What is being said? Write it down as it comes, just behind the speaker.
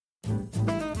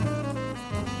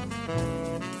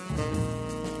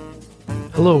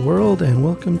Hello world, and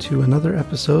welcome to another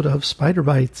episode of Spider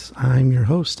Bites. I'm your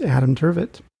host, Adam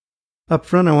Turvitt. Up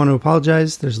front, I want to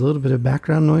apologize. There's a little bit of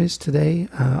background noise today.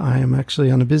 I am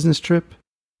actually on a business trip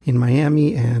in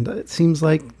Miami, and it seems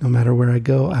like no matter where I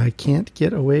go, I can't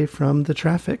get away from the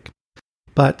traffic.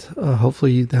 But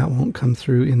hopefully that won't come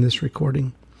through in this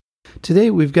recording. Today,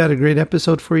 we've got a great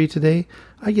episode for you today.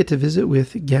 I get to visit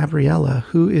with Gabriella,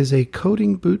 who is a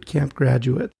coding bootcamp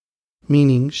graduate,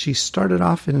 meaning she started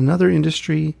off in another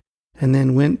industry and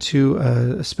then went to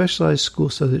a specialized school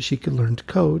so that she could learn to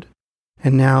code,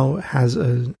 and now has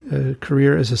a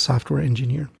career as a software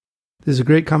engineer. This is a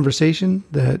great conversation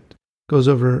that goes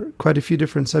over quite a few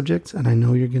different subjects, and I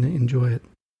know you're going to enjoy it.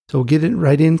 So we'll get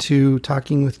right into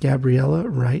talking with Gabriella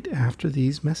right after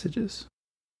these messages.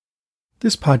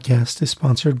 This podcast is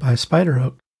sponsored by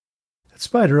SpiderOak. At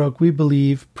SpiderOak, we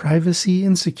believe privacy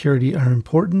and security are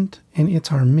important, and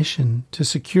it's our mission to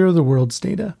secure the world's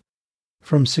data.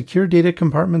 From secure data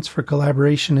compartments for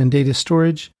collaboration and data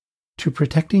storage, to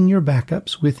protecting your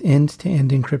backups with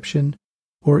end-to-end encryption,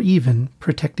 or even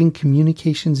protecting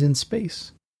communications in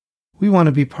space. We want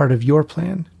to be part of your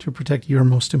plan to protect your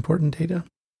most important data.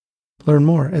 Learn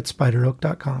more at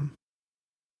spideroak.com.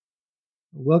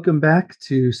 Welcome back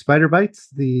to Spider Bites,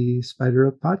 the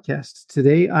SpiderOak podcast.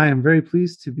 Today, I am very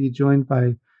pleased to be joined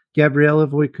by Gabriella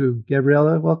Voicu.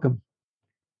 Gabriella, welcome.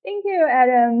 Thank you,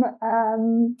 Adam.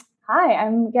 Hi,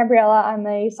 I'm Gabriella. I'm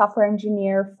a software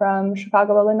engineer from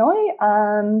Chicago, Illinois.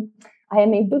 I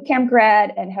am a bootcamp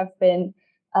grad and have been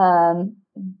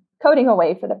coding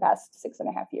away for the past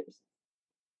 6.5 years.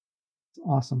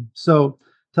 Awesome. So,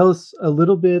 tell us a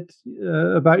little bit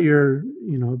about your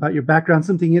background,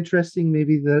 something interesting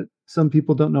maybe that some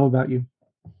people don't know about you.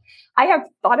 I have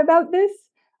thought about this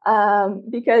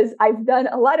because I've done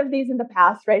a lot of these in the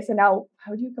past, right? So now,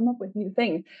 how do you come up with new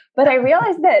things? But I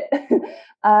realized that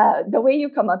the way you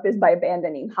come up is by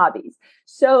abandoning hobbies.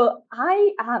 So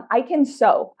I can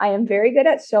sew. I am very good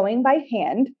at sewing by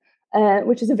hand,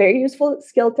 which is a very useful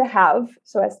skill to have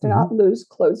so as to not lose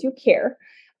clothes you care.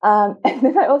 And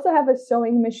then I also have a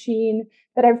sewing machine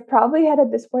that I've probably had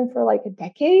at this point for like a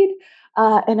decade,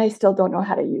 and I still don't know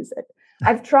how to use it.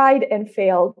 I've tried and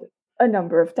failed a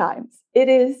number of times. It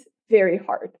is very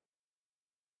hard.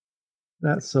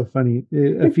 That's so funny.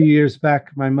 A few years back,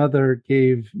 my mother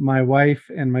gave my wife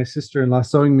and my sister-in-law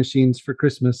sewing machines for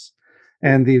Christmas,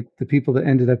 and the people that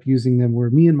ended up using them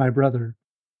were me and my brother.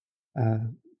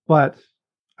 But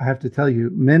I have to tell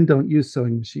you, men don't use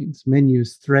sewing machines. Men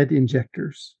use thread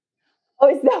injectors. Oh,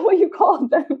 is that what you call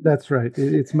them? That's right.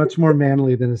 It's much more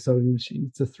manly than a sewing machine.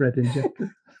 It's a thread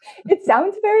injector. It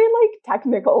sounds very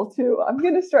technical too. I'm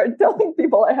going to start telling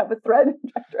people I have a thread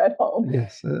injector at home.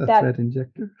 Yes, a thread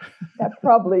injector. That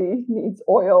probably needs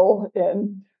oil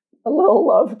and a little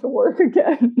love to work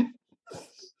again.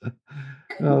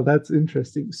 Oh, that's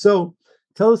interesting. So,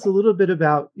 tell us a little bit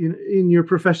about in your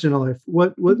professional life.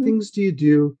 What things do you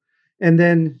do, and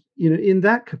then in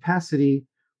that capacity,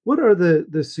 what are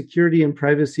the security and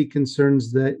privacy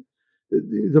concerns that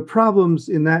the problems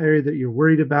in that area that you're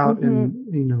worried about,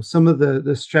 and some of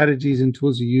the strategies and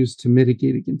tools you use to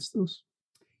mitigate against those?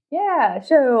 Yeah,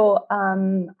 so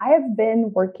I have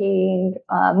been working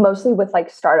mostly with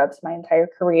startups my entire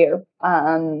career.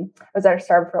 I was at a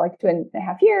startup for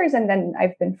 2.5 years, and then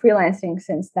I've been freelancing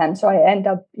since then. So I end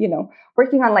up,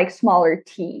 working on smaller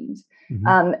teams.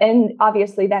 And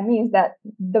obviously that means that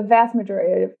the vast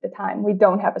majority of the time we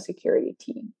don't have a security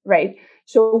team, right?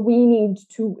 So we need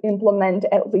to implement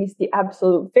at least the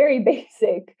absolute very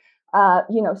basic,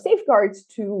 safeguards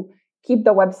to keep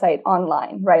the website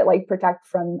online, right? Like protect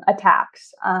from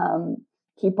attacks,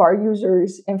 keep our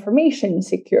users' information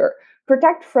secure,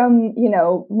 protect from,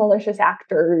 malicious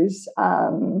actors.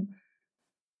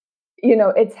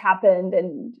 It's happened,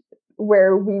 and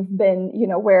where we've been,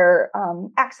 where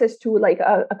access to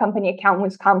a company account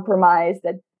was compromised,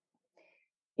 that,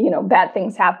 bad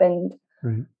things happened.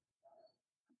 Right.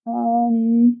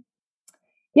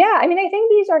 Yeah, I mean, I think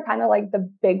these are kind of the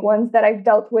big ones that I've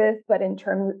dealt with, but in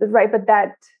terms, right, but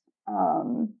that,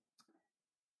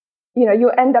 you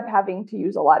end up having to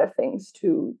use a lot of things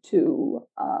to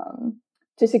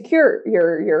secure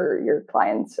your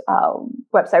client's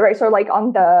website, right? So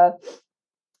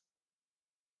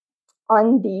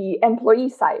on the employee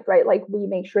side, right, we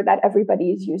make sure that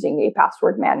everybody is using a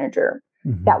password manager,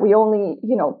 that we only,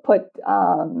 put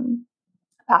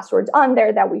passwords on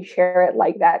there, that we share it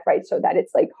like that, right? So that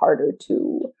it's harder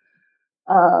to,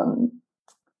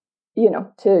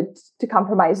 to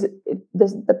compromise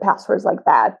the passwords like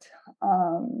that.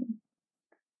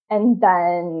 And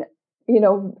then,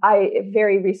 I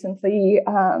very recently,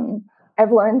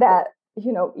 I've learned that,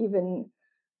 even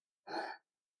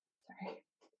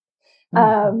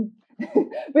Um,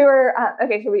 we were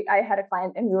okay. So I had a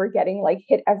client, and we were getting like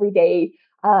hit every day.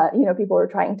 People were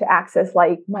trying to access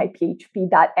like my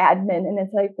PHP.admin, and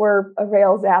it's like we're a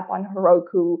Rails app on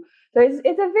Heroku. So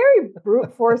it's a very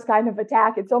brute force kind of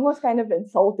attack. It's almost kind of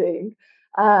insulting.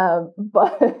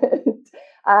 But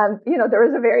there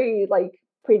was a very like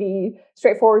pretty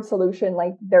straightforward solution.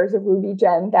 Like there's a Ruby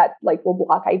gem that like will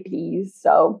block IPs.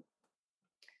 So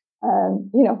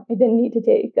I didn't need to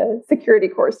take a security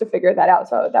course to figure that out.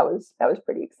 So that was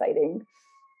pretty exciting.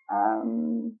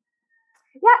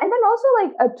 Yeah, and then also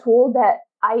like a tool that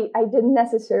I didn't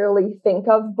necessarily think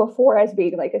of before as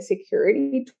being like a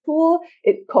security tool,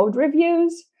 it code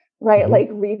reviews, right? Mm-hmm. Like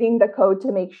reading the code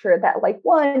to make sure that like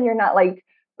one, you're not like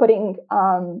putting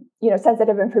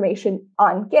sensitive information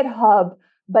on GitHub,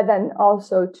 but then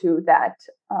also to that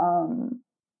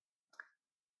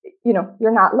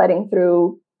you're not letting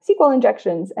through SQL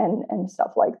injections and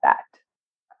stuff like that.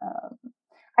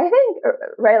 I think,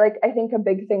 right, like I think a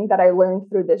big thing that I learned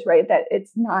through this, right, that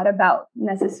it's not about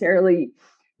necessarily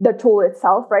the tool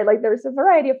itself, right? Like there's a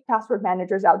variety of password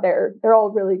managers out there. They're all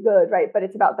really good, right? But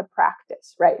it's about the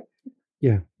practice, right?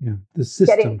 Yeah. The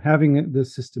system, having the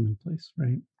system in place,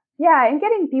 right? Yeah, and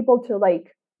getting people to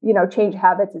like, change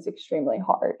habits is extremely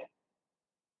hard.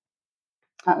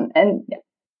 And yeah.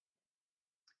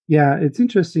 Yeah, it's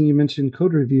interesting you mentioned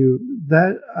code review.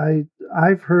 That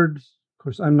I've heard, of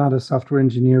course, I'm not a software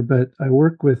engineer, but I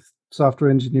work with software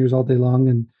engineers all day long,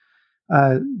 and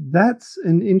that's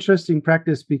an interesting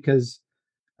practice because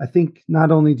I think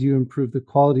not only do you improve the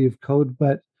quality of code,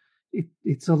 but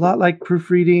it's a lot like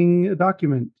proofreading a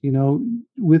document.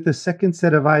 With a second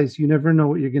set of eyes, you never know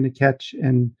what you're going to catch,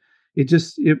 and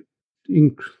it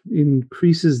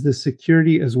increases the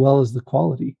security as well as the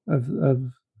quality of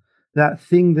that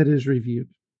thing that is reviewed.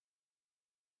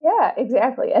 Yeah,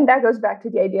 exactly. And that goes back to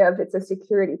the idea of it's a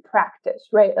security practice,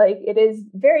 right? Like it is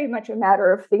very much a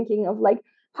matter of thinking of like,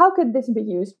 how could this be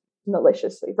used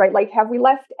maliciously, right? Like, have we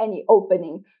left any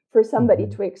opening for somebody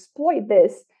to exploit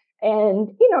this?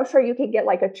 And, sure, you could get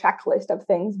like a checklist of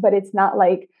things, but it's not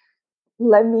like,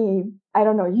 let me, I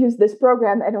don't know, use this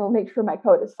program and it will make sure my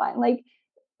code is fine. Like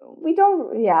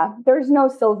there's no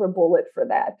silver bullet for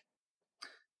that.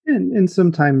 And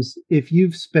sometimes if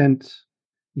you've spent,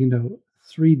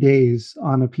 3 days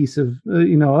on a piece of,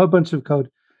 a bunch of code,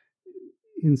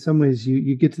 in some ways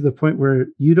you get to the point where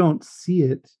you don't see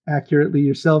it accurately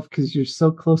yourself because you're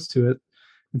so close to it.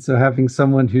 And so having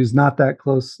someone who's not that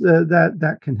close,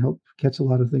 that can help catch a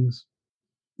lot of things.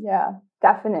 Yeah,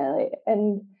 definitely.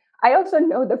 And I also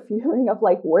know the feeling of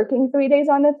like working 3 days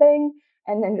on a thing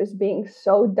and then just being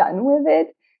so done with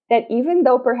it that even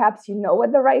though perhaps you know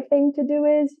what the right thing to do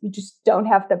is, you just don't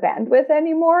have the bandwidth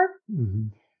anymore. Mm-hmm.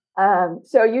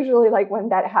 So usually like when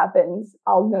that happens,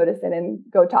 I'll notice it and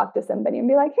go talk to somebody and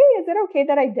be like, hey, is it okay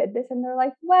that I did this? And they're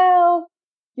like, well,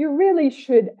 you really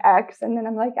should X. And then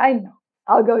I'm like, I know,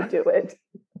 I'll go do it.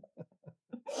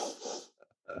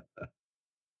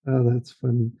 Oh, that's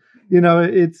funny.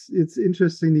 It's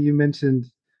interesting that you mentioned,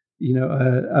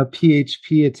 a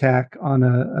PHP attack on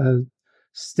a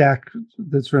stack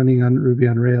that's running on Ruby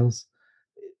on Rails.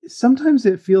 Sometimes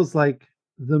it feels like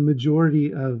the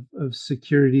majority of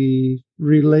security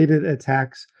related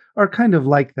attacks are kind of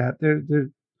like that.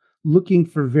 They're looking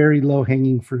for very low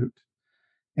hanging fruit.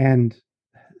 And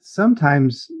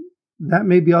sometimes that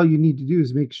may be all you need to do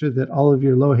is make sure that all of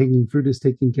your low hanging fruit is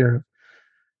taken care of.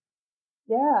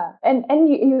 Yeah, and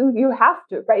you have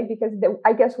to, right? Because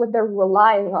I guess what they're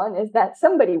relying on is that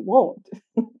somebody won't,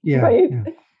 Yeah, right? yeah.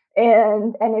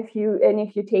 And if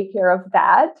you take care of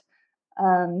that,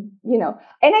 and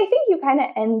I think you kind of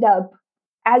end up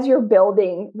as you're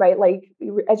building, right? Like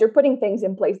as you're putting things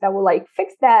in place that will like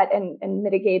fix that and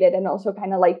mitigate it, and also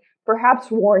kind of like perhaps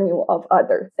warn you of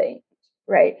other things,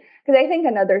 right? Because I think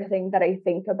another thing that I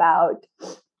think about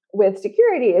with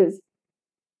security is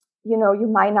you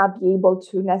might not be able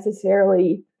to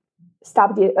necessarily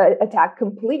stop the attack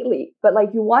completely, but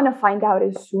like you want to find out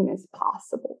as soon as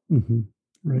possible,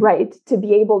 Mm-hmm. right? To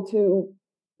be able to,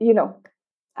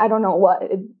 I don't know what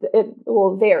it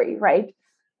will vary, right?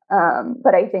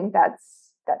 But I think that's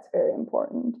very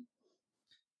important.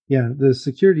 Yeah, the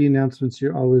security announcements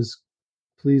you're always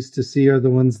pleased to see are the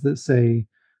ones that say,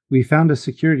 we found a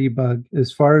security bug.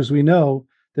 As far as we know,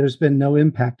 there's been no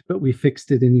impact, but we fixed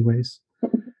it anyways.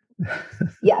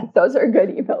 Yeah, those are good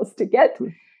emails to get.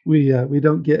 We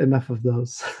don't get enough of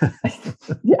those.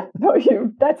 Yeah, no,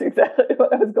 that's exactly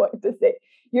what I was going to say.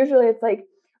 Usually it's like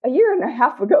a year and a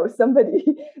half ago, somebody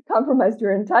compromised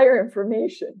your entire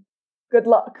information. Good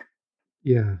luck.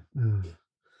 Yeah.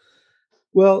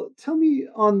 Well, tell me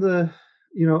on the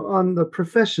on the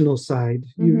professional side,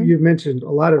 Mm-hmm. you've mentioned a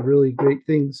lot of really great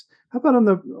things. How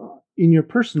about in your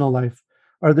personal life?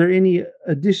 Are there any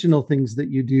additional things that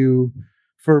you do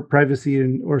for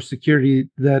privacy or security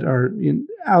that are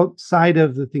outside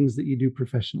of the things that you do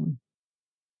professionally?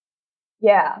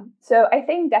 Yeah. So I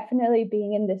think definitely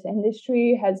being in this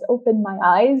industry has opened my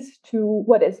eyes to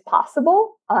what is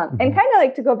possible. And Hmm. kind of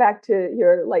like to go back to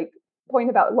your like point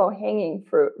about low hanging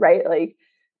fruit, right? Like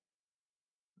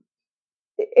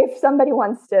if somebody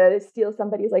wants to steal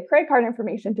somebody's like credit card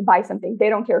information to buy something, they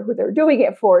don't care who they're doing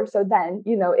it for. So then,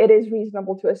 it is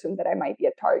reasonable to assume that I might be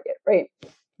a target, right?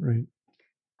 Right.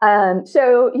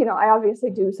 So, I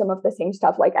obviously do some of the same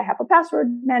stuff. Like I have a password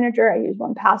manager. I use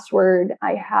 1Password.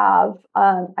 I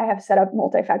have set up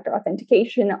multi-factor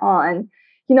authentication on,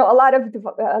 a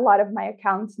lot of my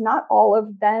accounts. Not all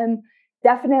of them.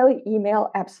 Definitely email,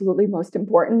 absolutely most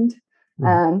important.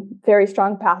 Right. Very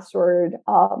strong password,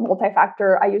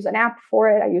 multi-factor. I use an app for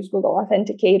it. I use Google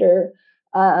Authenticator.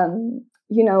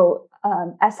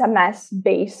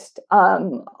 SMS-based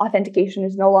authentication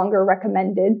is no longer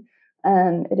recommended.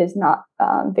 It is not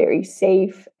very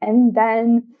safe. And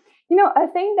then, a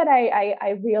thing that I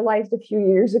realized a few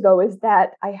years ago is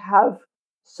that I have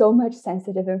so much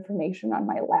sensitive information on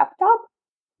my laptop,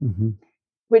 Hmm.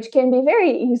 which can be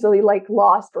very easily like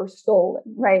lost or stolen,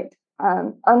 right?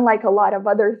 Unlike a lot of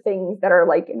other things that are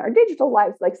like in our digital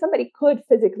lives, like somebody could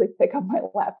physically pick up my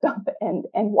laptop and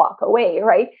walk away,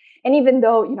 right? And even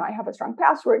though I have a strong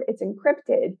password, it's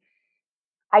encrypted.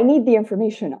 I need the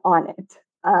information on it.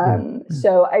 Yeah. Yeah.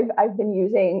 So I've been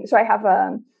using. So I have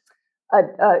a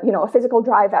physical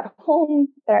drive at home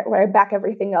where I back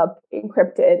everything up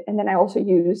encrypted, and then I also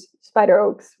use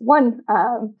SpiderOak's one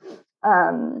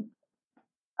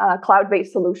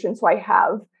cloud-based solution. So I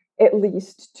have at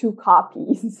least two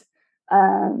copies,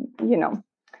 um, you know,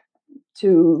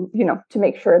 to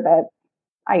make sure that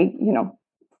I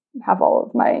have all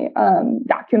of my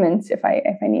documents if I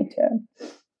need to.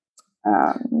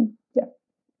 Yeah.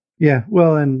 Yeah.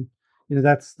 Well, and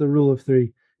that's the rule of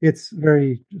three. It's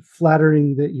very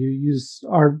flattering that you use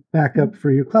our backup for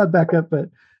your cloud backup, but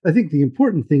I think the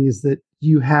important thing is that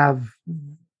you've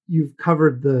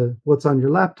covered the what's on your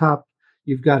laptop.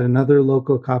 You've got another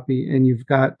local copy, and you've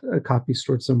got a copy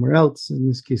stored somewhere else. In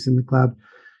this case, in the cloud.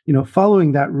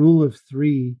 Following that rule of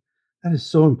three, that is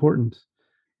so important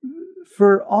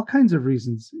for all kinds of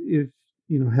reasons. If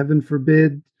heaven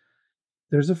forbid,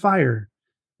 there's a fire.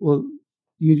 Well,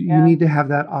 you Yeah. need to have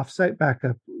that offsite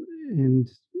backup, and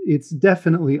it's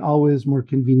definitely always more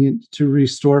convenient to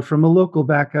restore from a local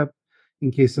backup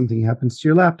in case something happens to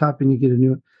your laptop and you get a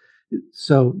new one.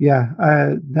 So yeah,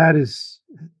 that is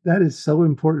so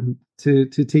important to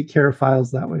take care of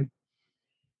files that way.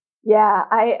 Yeah,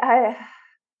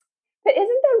 but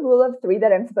isn't the rule of three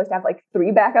that I'm supposed to have like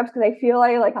three backups? Because I feel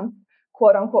like I'm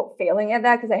quote unquote failing at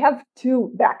that because I have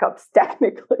two backups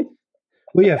technically.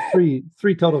 Well, yeah, three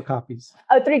total copies.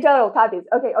 Oh, three total copies.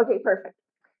 Okay, perfect.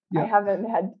 I Yeah. haven't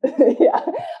had yeah,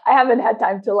 I haven't had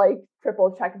time to like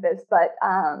triple check this, but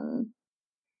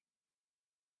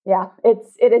yeah,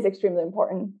 it is extremely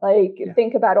important. Like Yeah.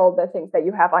 think about all the things that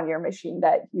you have on your machine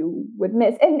that you would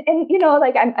miss. And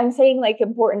like I'm saying like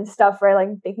important stuff, right?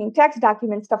 Like thinking text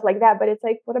documents, stuff like that. But it's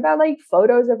like, what about like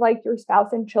photos of like your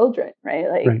spouse and children, right?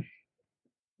 Like Right.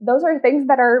 those are things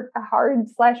that are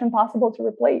hard/impossible to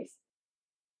replace.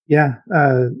 Yeah.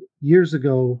 Years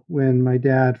ago, when my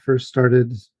dad first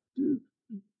started,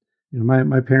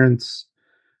 my parents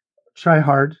try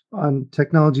hard on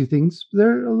technology things.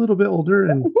 They're a little bit older,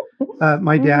 and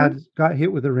my Mm-hmm. dad got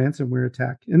hit with a ransomware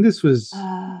attack, and this was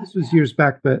Yeah, years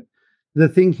back. But the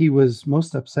thing he was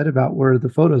most upset about were the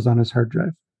photos on his hard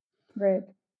drive. right.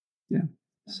 Yeah,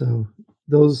 so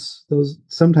those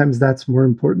sometimes that's more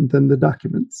important than the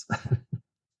documents.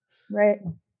 Right.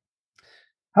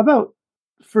 How about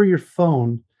for your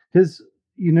phone? Because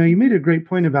you made a great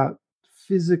point about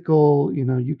physical.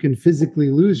 You can physically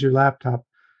lose your laptop.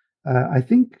 I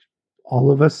think all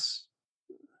of us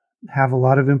have a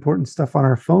lot of important stuff on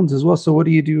our phones as well. So what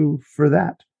do you do for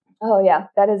that? Oh, yeah,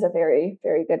 that is a very,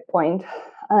 very good point.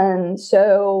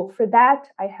 So for that,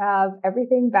 I have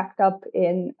everything backed up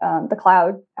in the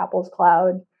cloud, Apple's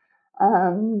cloud.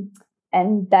 Um,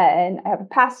 and then I have a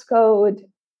passcode.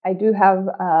 I do have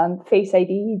Face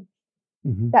ID.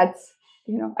 Hmm. That's,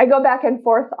 I go back and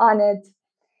forth on it.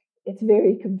 It's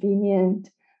very convenient.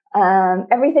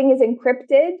 Everything is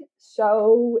encrypted,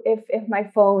 so if my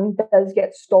phone does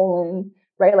get stolen,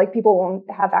 right, like people won't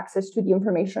have access to the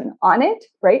information on it,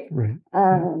 right? Right.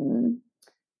 Yeah.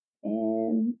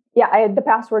 And yeah, I had the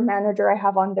password manager I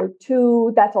have on there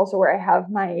too. That's also where I have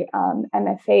my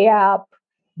MFA app.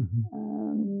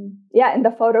 Yeah, and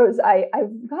the photos,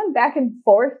 I've gone back and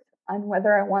forth on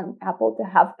whether I want Apple to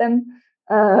have them,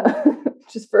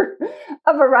 just for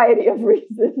a variety of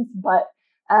reasons. But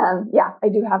yeah, I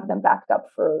do have them backed up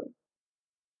for,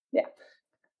 yeah.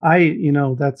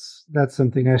 That's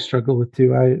something I struggle with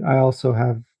too. I also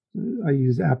I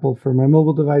use Apple for my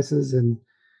mobile devices, and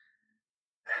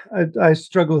I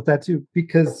struggle with that too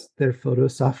because their photo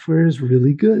software is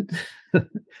really good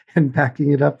and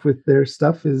backing it up with their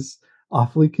stuff is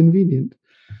awfully convenient.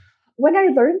 When I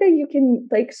learned that you can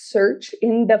like search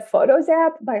in the Photos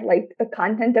app by like the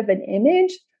content of an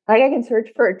image, like I can search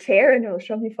for a chair and it'll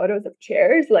show me photos of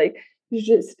chairs, like it's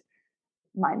just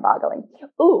mind-boggling.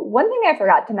 Oh, one thing I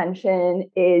forgot to mention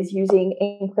is using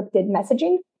encrypted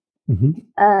messaging.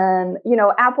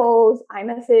 Apple's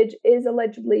iMessage is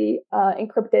allegedly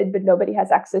encrypted, but nobody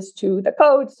has access to the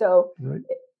code. So, right.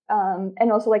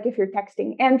 And also, like if you're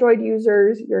texting Android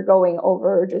users, you're going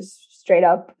over just straight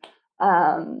up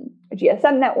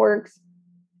GSM networks.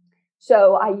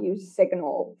 So I use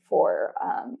Signal for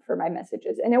my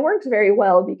messages, and it works very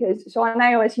well because on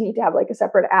iOS you need to have like a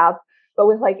separate app. But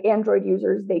with like Android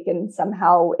users, they can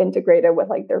somehow integrate it with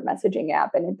like their messaging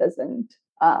app, and it doesn't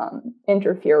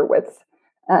interfere with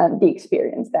the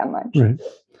experience that much. Right.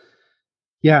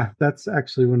 Yeah, that's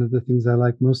actually one of the things I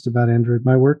like most about Android.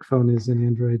 My work phone is an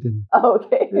Android, and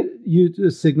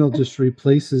Signal just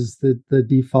replaces the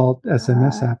default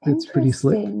SMS app. It's pretty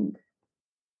slick.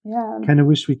 Yeah. Kind of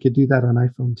wish we could do that on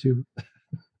iPhone too.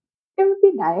 It would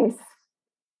be nice.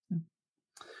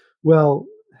 Well,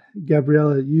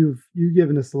 Gabriella, you've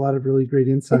given us a lot of really great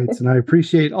insights, and I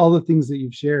appreciate all the things that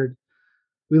you've shared.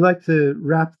 We like to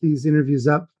wrap these interviews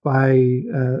up by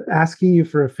asking you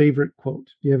for a favorite quote.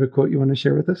 Do you have a quote you want to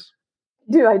share with us?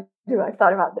 I do. I've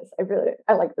thought about this.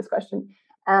 I like this question.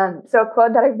 So a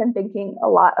quote that I've been thinking a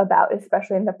lot about,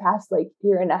 especially in the past like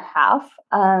year and a half,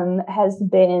 has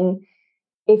been,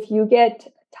 if you get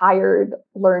tired,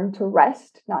 learn to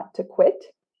rest, not to quit.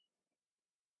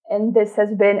 And this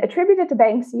has been attributed to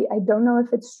Banksy. I don't know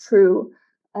if it's true,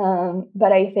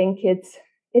 but I think it's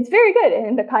very good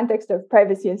in the context of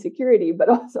privacy and security, but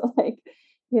also like,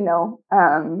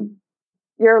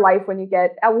 your life when you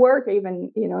get at work, or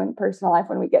even, in personal life,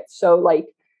 when we get so like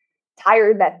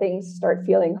tired that things start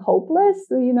feeling hopeless.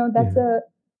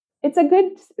 It's a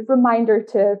good reminder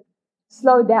to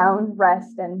slow down,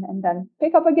 rest, and then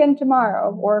pick up again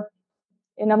tomorrow or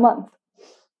in a month.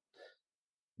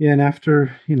 Yeah, and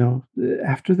after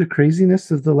the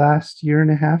craziness of the last year and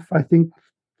a half, I think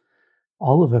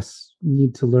all of us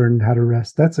need to learn how to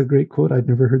rest. That's a great quote. I'd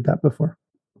never heard that before.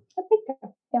 I think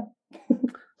so. Yeah.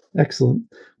 Excellent.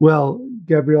 Well,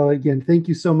 Gabriella, again, thank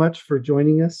you so much for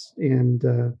joining us. And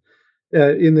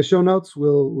in the show notes,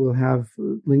 we'll have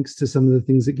links to some of the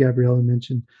things that Gabriella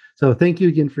mentioned. So thank you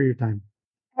again for your time.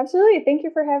 Absolutely. Thank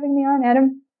you for having me on,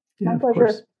 Adam. Yeah, my pleasure.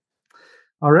 Course.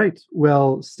 All right.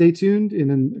 Well, stay tuned.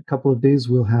 In a couple of days,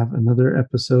 we'll have another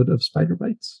episode of Spider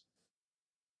Bites.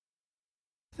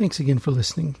 Thanks again for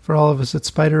listening. For all of us at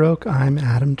Spider Oak, I'm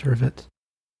Adam Turvitt.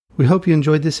 We hope you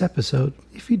enjoyed this episode.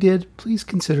 If you did, please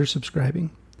consider subscribing.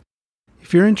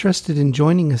 If you're interested in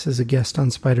joining us as a guest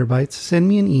on Spider Bites, send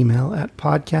me an email at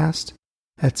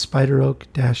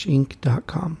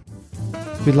podcast@spideroak-inc.com.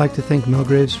 We'd like to thank Mel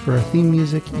Graves for our theme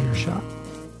music, Earshot.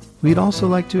 We'd also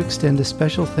like to extend a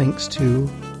special thanks to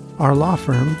our law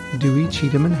firm, Dewey,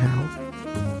 Cheatham & Howe,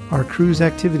 our cruise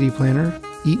activity planner,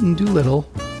 Eaton Doolittle,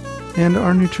 and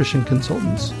our nutrition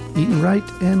consultants, Eaton Right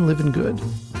and Living Good,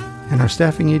 and our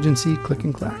staffing agency, Click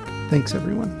and Clack. Thanks,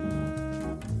 everyone.